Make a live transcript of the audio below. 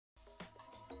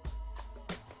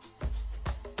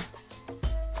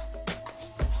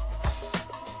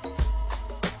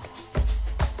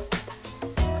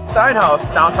Stein House,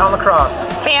 downtown LaCrosse.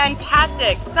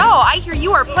 Fantastic. So I hear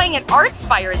you are playing at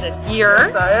Artspire this year.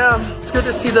 Yes, I am. It's good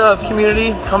to see the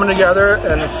community coming together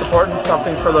and supporting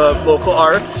something for the local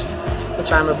arts,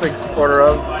 which I'm a big supporter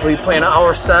of. We play an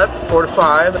hour set, 4 to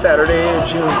 5, Saturday,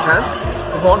 June 10th.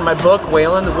 I'm promoting my book,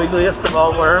 Waylon, the Wiggliest of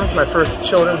All Worms, my first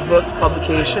children's book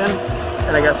publication.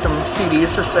 And I got some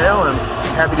CDs for sale, and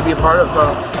I'm happy to be a part of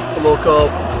the local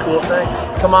cool thing.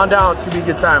 Come on down, it's gonna be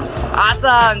a good time.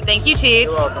 Awesome. Thank you, Cheech.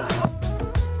 You're welcome.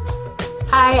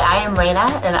 Hi, I am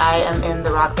Raina, and I am in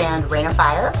the rock band Raina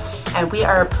Fire, and we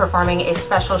are performing a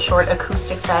special short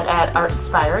acoustic set at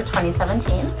Artspire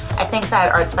 2017. I think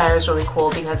that Artspire is really cool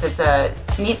because it's a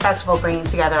neat festival bringing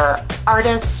together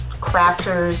artists,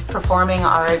 crafters, performing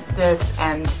artists,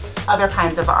 and other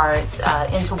kinds of arts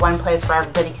into one place where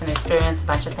everybody can experience a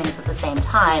bunch of things at the same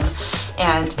time,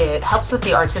 and it helps with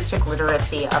the artistic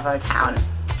literacy of our town.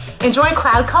 Enjoy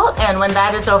Cloud Cult, and when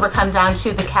that is over, come down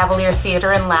to the Cavalier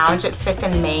Theater and Lounge at 5th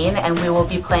and Main, and we will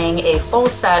be playing a full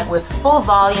set with full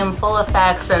volume, full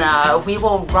effects, and we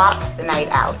will rock the night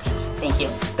out. Thank you.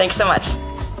 Thanks so much.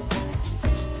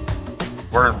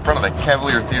 We're in front of the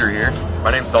Cavalier Theater here.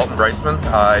 My name's Dalton Brietzman.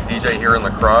 I DJ here in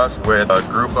LaCrosse with a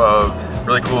group of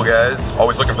really cool guys,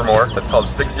 always looking for more. It's called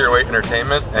 608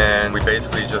 Entertainment, and we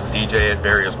basically just DJ at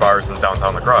various bars in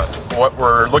downtown LaCrosse. What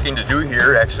we're looking to do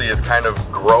here actually is kind of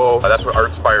grow. That's what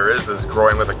Artspire is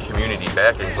growing with a community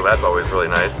backing, so that's always really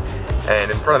nice.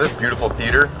 And in front of this beautiful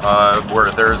theater, where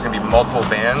there's going to be multiple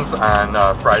bands on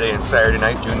Friday and Saturday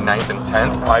night, June 9th and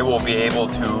 10th, I will be able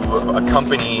to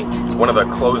accompany one of the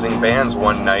closing bands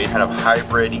one night, kind of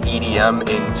hybrid EDM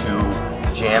into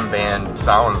jam band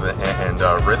sounds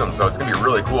and rhythm, so it's gonna be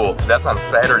really cool. That's on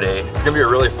Saturday. It's gonna be a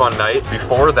really fun night.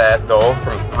 Before that though,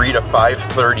 from 3 to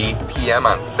 5:30 p.m.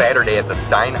 on Saturday at the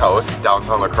Stein House,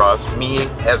 downtown LaCrosse, me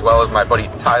as well as my buddy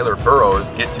Tyler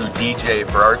Burrows get to DJ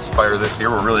for Artspire this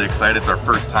year. We're really excited. It's our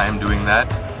first time doing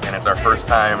that, and it's our first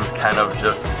time kind of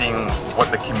just seeing what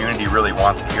the community really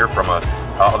wants to hear from us,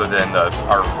 other than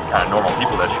our kind of normal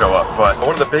people that show up. But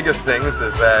one of the biggest things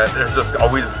is that there's just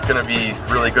always going to be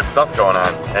really good stuff going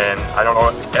on, and I don't know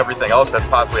everything else that's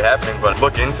possibly happening, but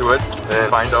look into it and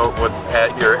find out what's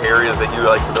at your areas that you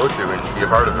like to go to and be a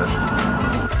part of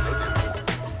it.